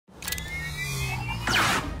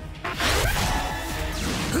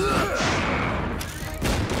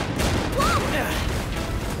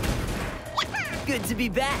Good to be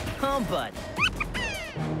back, huh, bud?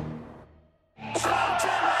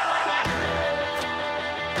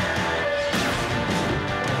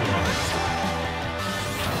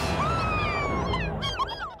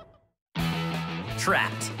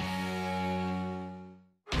 Trapped.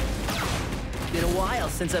 Been a while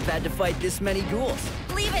since I've had to fight this many ghouls.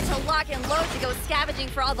 Leave it to Locke and Lode to go scavenging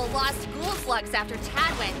for all the lost ghoul slugs after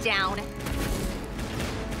Tad went down.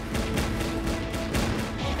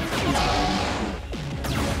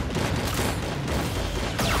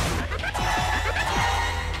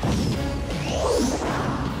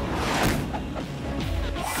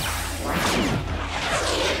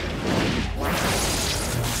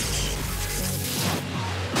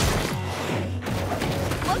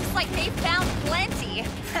 Looks like they found plenty.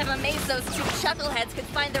 I'm amazed those two chuckleheads could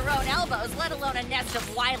find their own elbows, let alone a nest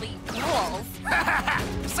of wily ghouls.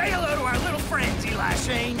 Say hello to our little friends, Eli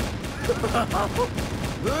Shane.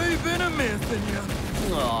 They've been a-missing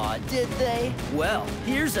you. Aw, did they? Well,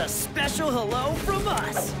 here's a special hello from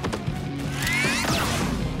us.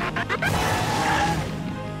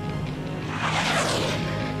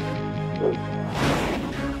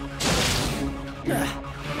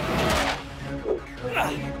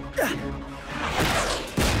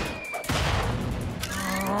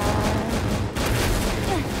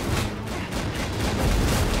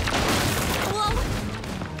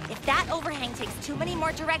 Overhang takes too many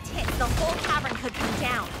more direct hits, the whole cavern could come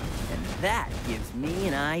down. And that gives me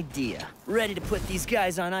an idea. Ready to put these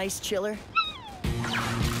guys on ice, Chiller?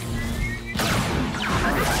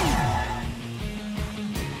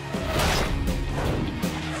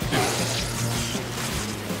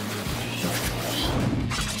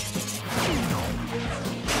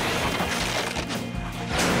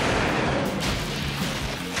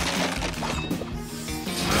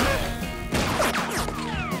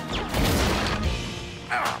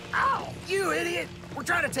 We're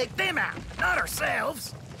trying to take them out, not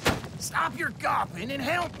ourselves. Stop your gawping and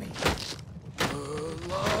help me.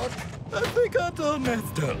 Lord, I think I done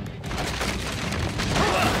messed up.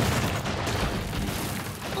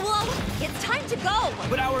 Whoa, it's time to go.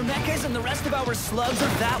 But our mechas and the rest of our slugs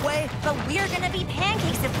are that way? But we're gonna be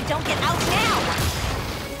pancakes if we don't get out now.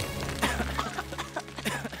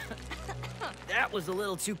 That was a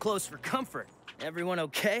little too close for comfort. Everyone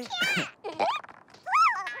okay?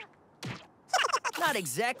 Not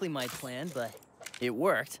exactly my plan, but it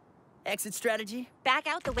worked. Exit strategy? Back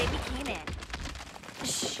out the way we came in.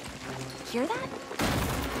 Shh. Hear that?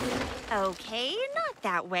 Okay, not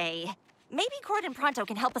that way. Maybe Cord and Pronto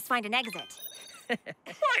can help us find an exit.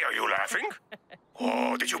 Why are you laughing?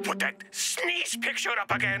 Oh, did you put that sneeze picture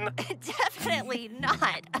up again? Definitely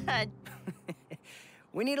not.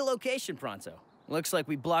 We need a location, Pronto. Looks like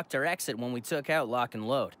we blocked our exit when we took out Locke and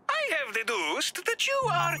Lode. I have deduced that you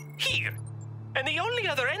are here. And the only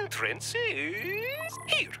other entrance is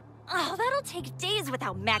here. Oh, that'll take days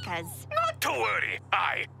without mechas. Not to worry.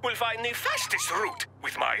 I will find the fastest route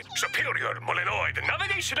with my superior Molenoid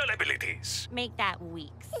navigational abilities. Make that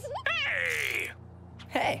weeks. Hey!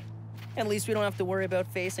 Hey, at least we don't have to worry about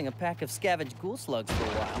facing a pack of scavenged ghoul slugs for a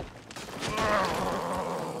while.